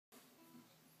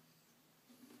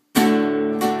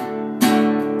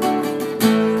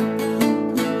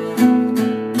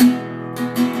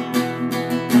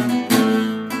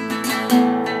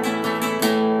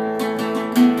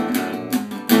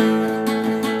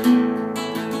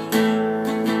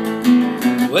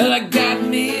Well, I got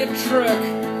me a truck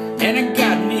and I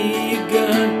got me a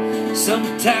gun.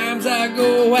 Sometimes I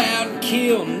go out and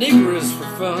kill niggers for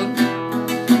fun.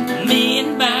 Me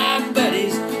and my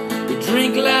buddies, we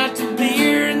drink lots of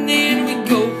beer, and then we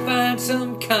go find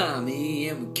some commie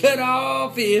and we cut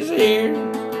off his hair.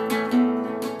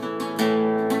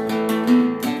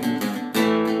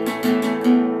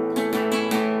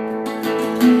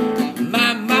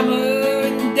 My mama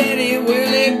and daddy,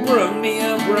 well, they brought me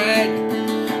up right.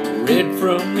 Read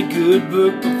from the good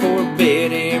book before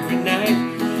bed every night.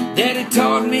 Daddy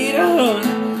taught me to hunt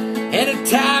and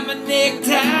to tie my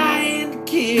necktie and to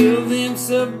kill them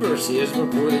subversives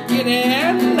before they get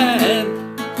out of line.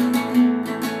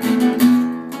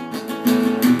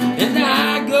 And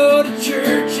I go to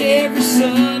church every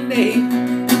Sunday,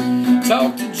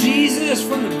 talk to Jesus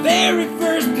from the very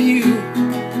first pew.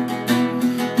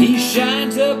 He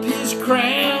shines up his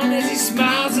crown as he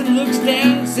smiles and looks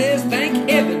down and says, "Thank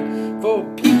heaven for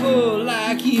people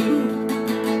like you."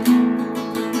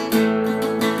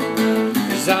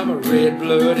 'Cause I'm a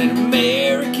red-blooded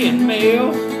American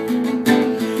male,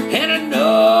 and I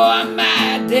know I'm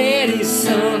my daddy's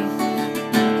son.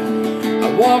 I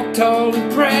walk tall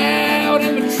and proud,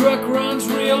 and my truck runs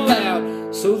real loud,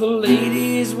 so the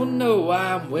ladies will know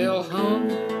I'm well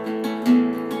hung.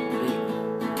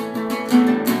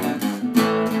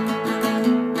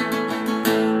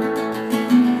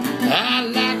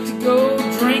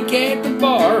 At the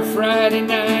bar Friday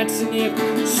nights, and if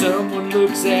someone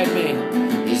looks at me,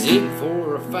 he's in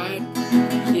for a fight.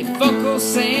 If Uncle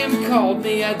Sam called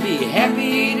me, I'd be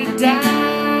happy to die.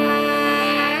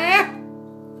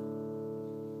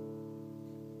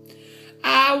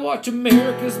 I watch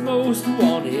America's Most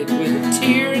Wanted with a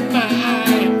tear in my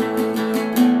eye.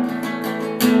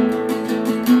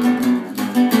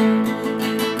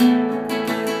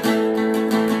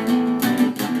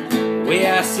 The way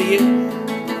I see it,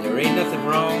 ain't nothing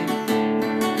wrong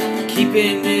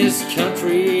keeping this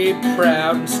country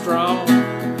proud and strong.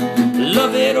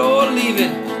 Love it or leave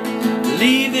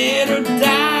it or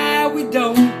die. We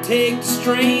don't take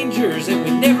strangers and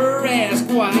we never ask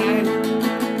why.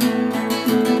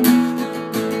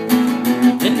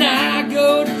 And I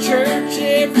go to church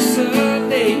every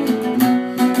Sunday,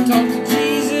 talk to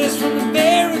Jesus from the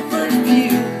very first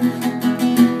pew.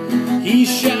 He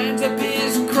shines up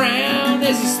his crown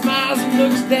as he smiles and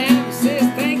looks down and says,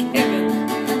 "Thank heaven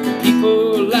for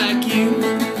people like you."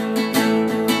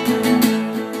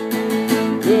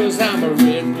 'Cause I'm a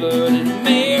red-blooded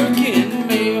American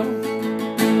male,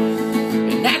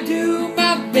 and I do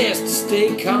my best to stay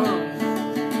calm.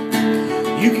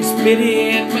 You can spit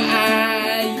in my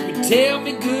eye, you can tell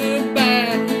me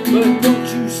goodbye, but don't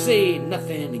you say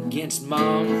nothing against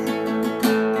Mom.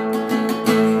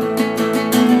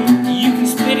 You can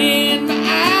spit in my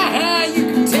eye, you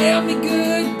can tell me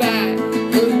goodbye,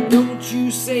 but don't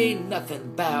you say nothing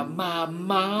about my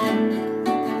mom.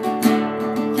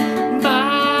 I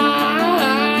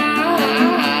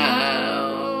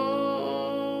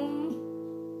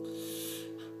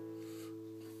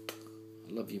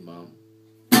love you, Mom.